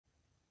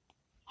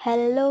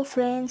Hello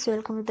friends,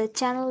 welcome to the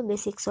channel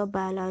Basics of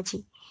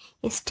Biology,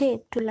 a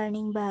step to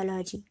learning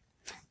biology.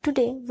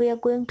 Today we are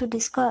going to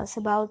discuss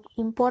about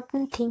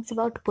important things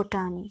about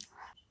botany,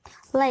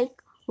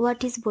 like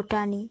what is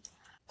botany,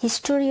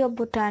 history of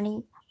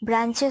botany,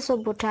 branches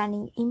of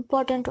botany,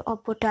 importance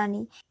of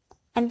botany,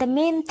 and the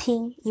main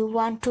thing you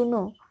want to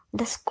know,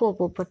 the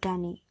scope of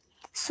botany.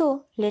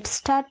 So let's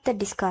start the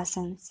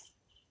discussions.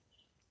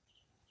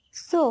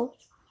 So,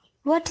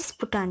 what is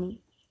botany?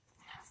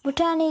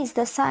 Botany is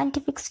the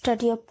scientific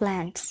study of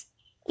plants.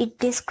 It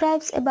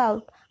describes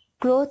about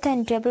growth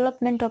and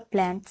development of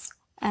plants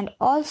and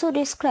also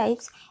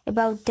describes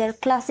about their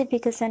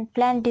classification,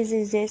 plant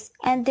diseases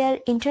and their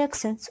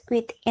interactions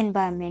with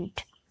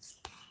environment.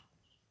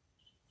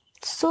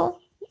 So,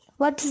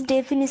 what is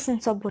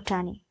definitions of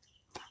botany?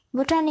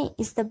 Botany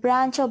is the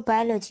branch of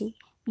biology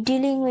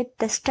dealing with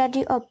the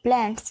study of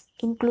plants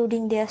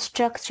including their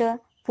structure,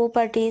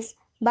 properties,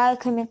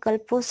 biochemical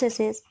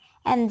processes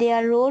and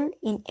their role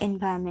in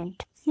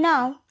environment.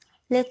 Now,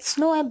 let's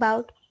know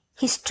about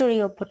history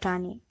of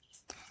botany.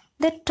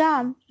 The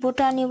term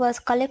botany was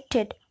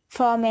collected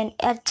from an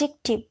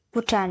adjective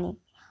botany,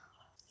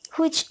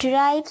 which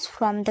derives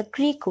from the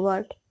Greek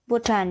word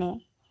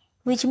botany,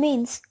 which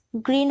means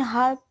green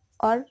herb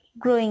or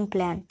growing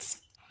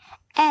plants.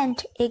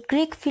 And a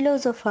Greek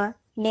philosopher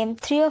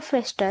named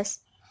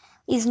Theophrastus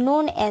is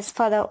known as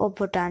father of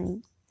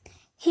botany.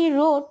 He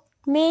wrote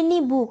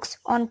many books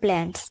on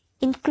plants,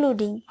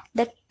 including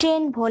the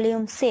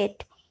 10-volume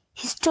set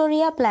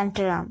Historia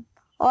Plantarum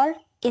or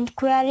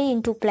Inquiry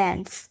into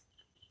Plants.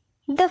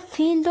 The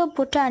field of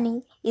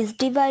botany is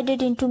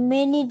divided into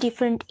many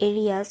different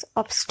areas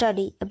of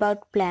study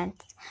about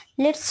plants.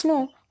 Let's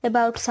know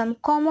about some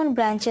common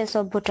branches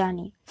of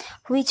botany,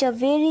 which are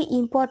very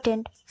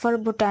important for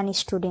botany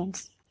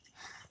students.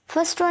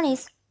 First one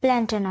is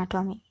plant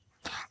anatomy.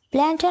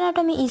 Plant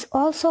anatomy is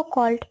also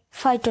called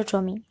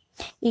phytotomy.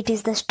 It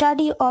is the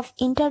study of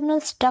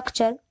internal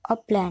structure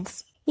of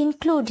plants,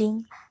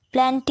 including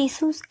plant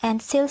tissues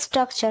and cell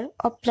structure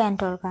of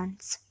plant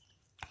organs.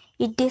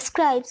 It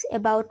describes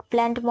about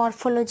plant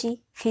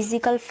morphology,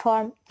 physical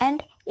form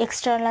and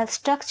external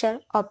structure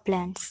of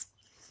plants.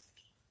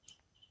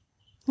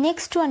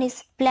 Next one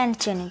is plant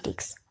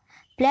genetics.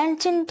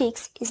 Plant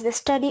genetics is the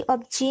study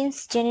of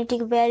genes,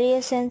 genetic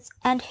variations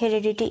and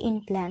heredity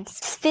in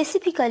plants,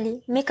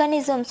 specifically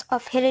mechanisms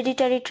of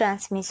hereditary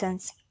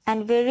transmissions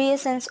and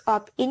variations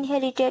of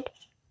inherited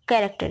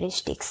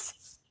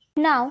characteristics.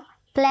 Now,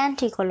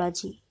 plant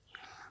ecology.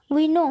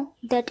 We know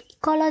that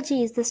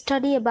ecology is the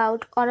study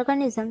about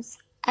organisms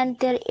and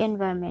their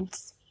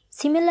environments.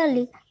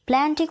 Similarly,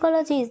 plant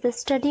ecology is the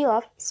study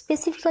of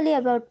specifically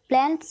about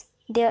plants,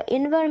 their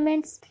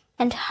environments,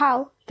 and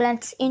how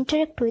plants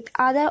interact with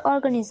other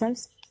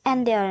organisms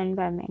and their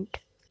environment.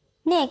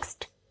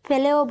 Next,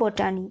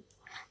 paleobotany.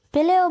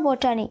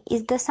 Palaeobotany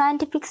is the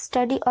scientific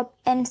study of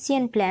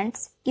ancient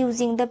plants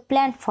using the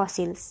plant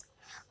fossils,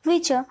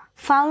 which are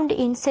found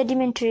in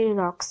sedimentary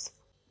rocks.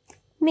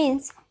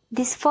 Means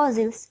these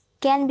fossils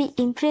can be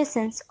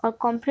impressions or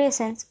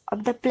compressions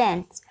of the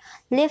plants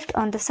left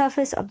on the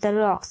surface of the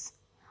rocks,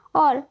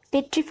 or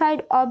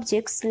petrified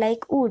objects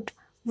like wood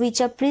which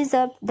are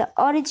preserved the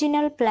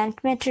original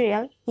plant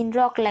material in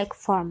rock-like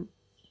form.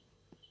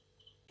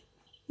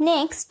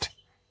 Next,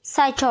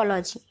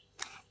 cytology.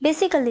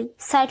 Basically,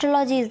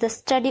 cytology is the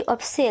study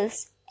of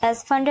cells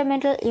as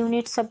fundamental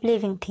units of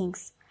living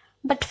things.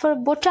 But for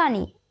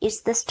botany,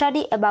 it's the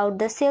study about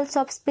the cells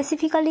of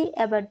specifically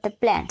about the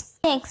plants.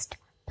 Next,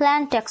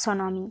 plant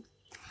taxonomy.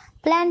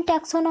 Plant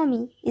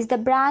taxonomy is the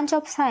branch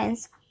of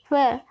science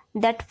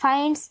that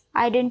finds,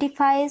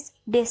 identifies,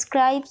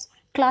 describes,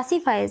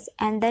 classifies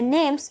and then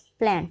names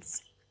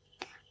plants.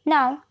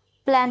 Now,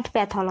 plant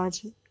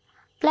pathology.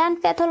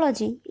 Plant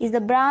pathology is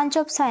the branch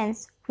of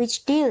science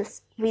which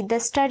deals with the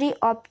study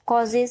of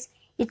causes,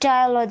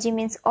 etiology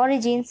means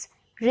origins,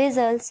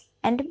 results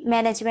and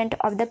management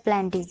of the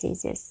plant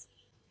diseases.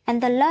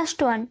 And the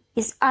last one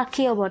is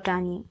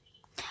Archaeobotany.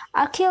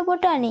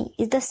 Archaeobotany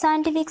is the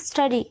scientific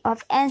study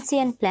of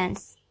ancient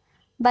plants.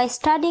 By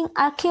studying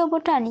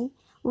Archaeobotany,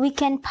 we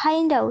can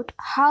find out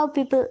how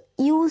people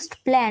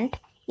used plants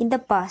in the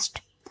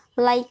past,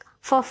 like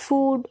for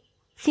food,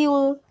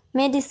 fuel,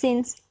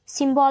 medicines,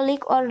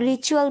 symbolic or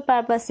ritual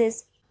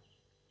purposes,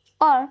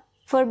 or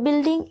for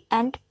building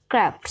and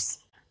crafts.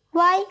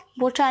 Why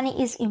botany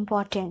is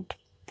important?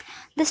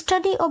 The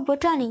study of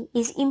botany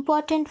is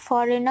important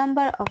for a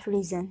number of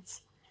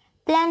reasons.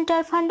 Plants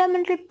are a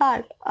fundamental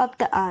part of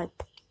the earth.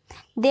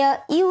 They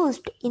are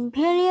used in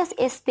various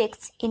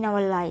aspects in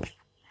our life.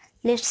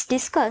 Let's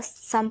discuss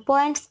some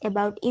points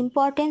about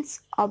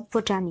importance of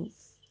botany.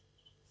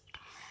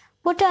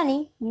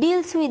 Botany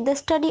deals with the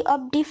study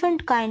of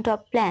different kinds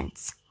of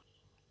plants,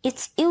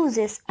 its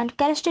uses and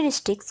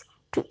characteristics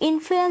to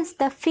influence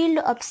the field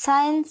of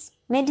science,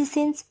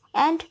 medicines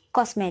and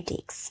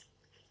cosmetics.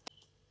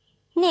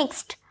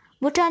 Next,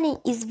 botany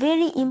is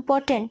very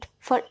important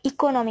for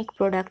economic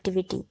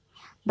productivity.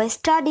 By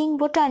studying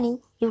botany,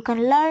 you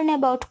can learn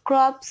about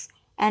crops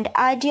and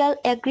ideal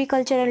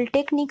agricultural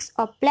techniques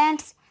of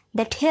plants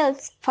that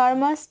helps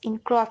farmers in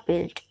crop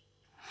yield.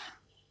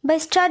 By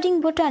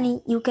studying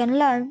botany, you can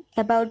learn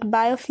about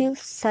biofuels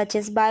such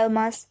as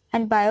biomass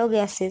and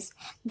biogases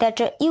that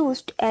are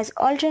used as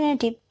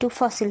alternative to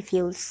fossil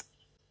fuels.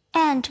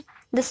 And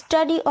the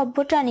study of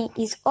botany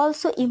is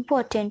also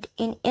important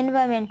in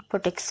environment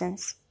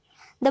protections.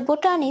 The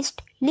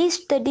botanist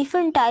lists the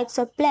different types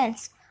of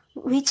plants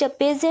which are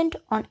present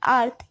on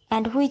Earth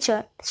and which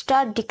are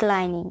start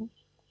declining.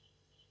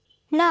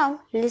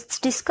 Now let's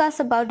discuss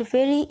about a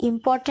very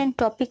important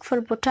topic for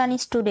botany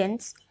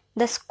students,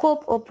 the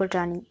scope of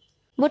botany.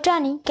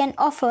 Botany can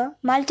offer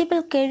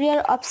multiple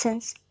career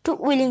options to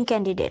willing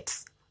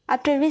candidates.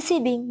 After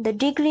receiving the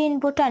degree in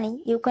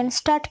botany, you can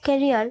start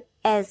career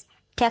as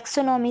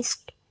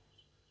taxonomist,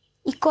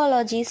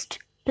 ecologist,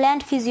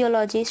 plant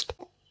physiologist.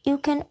 You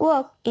can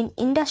work in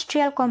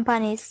industrial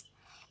companies,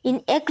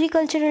 in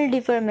agricultural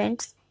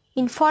departments,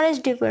 in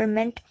forest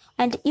department,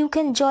 and you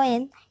can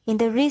join in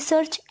the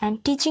research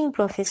and teaching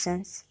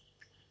professions.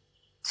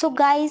 So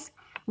guys,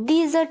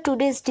 these are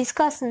today's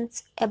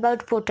discussions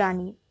about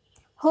botany.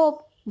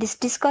 Hope these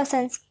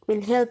discussions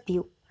will help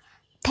you.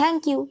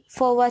 Thank you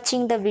for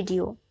watching the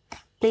video.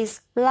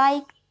 Please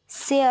like,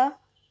 share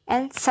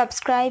and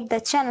subscribe the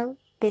channel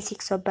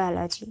Basics of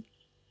Biology.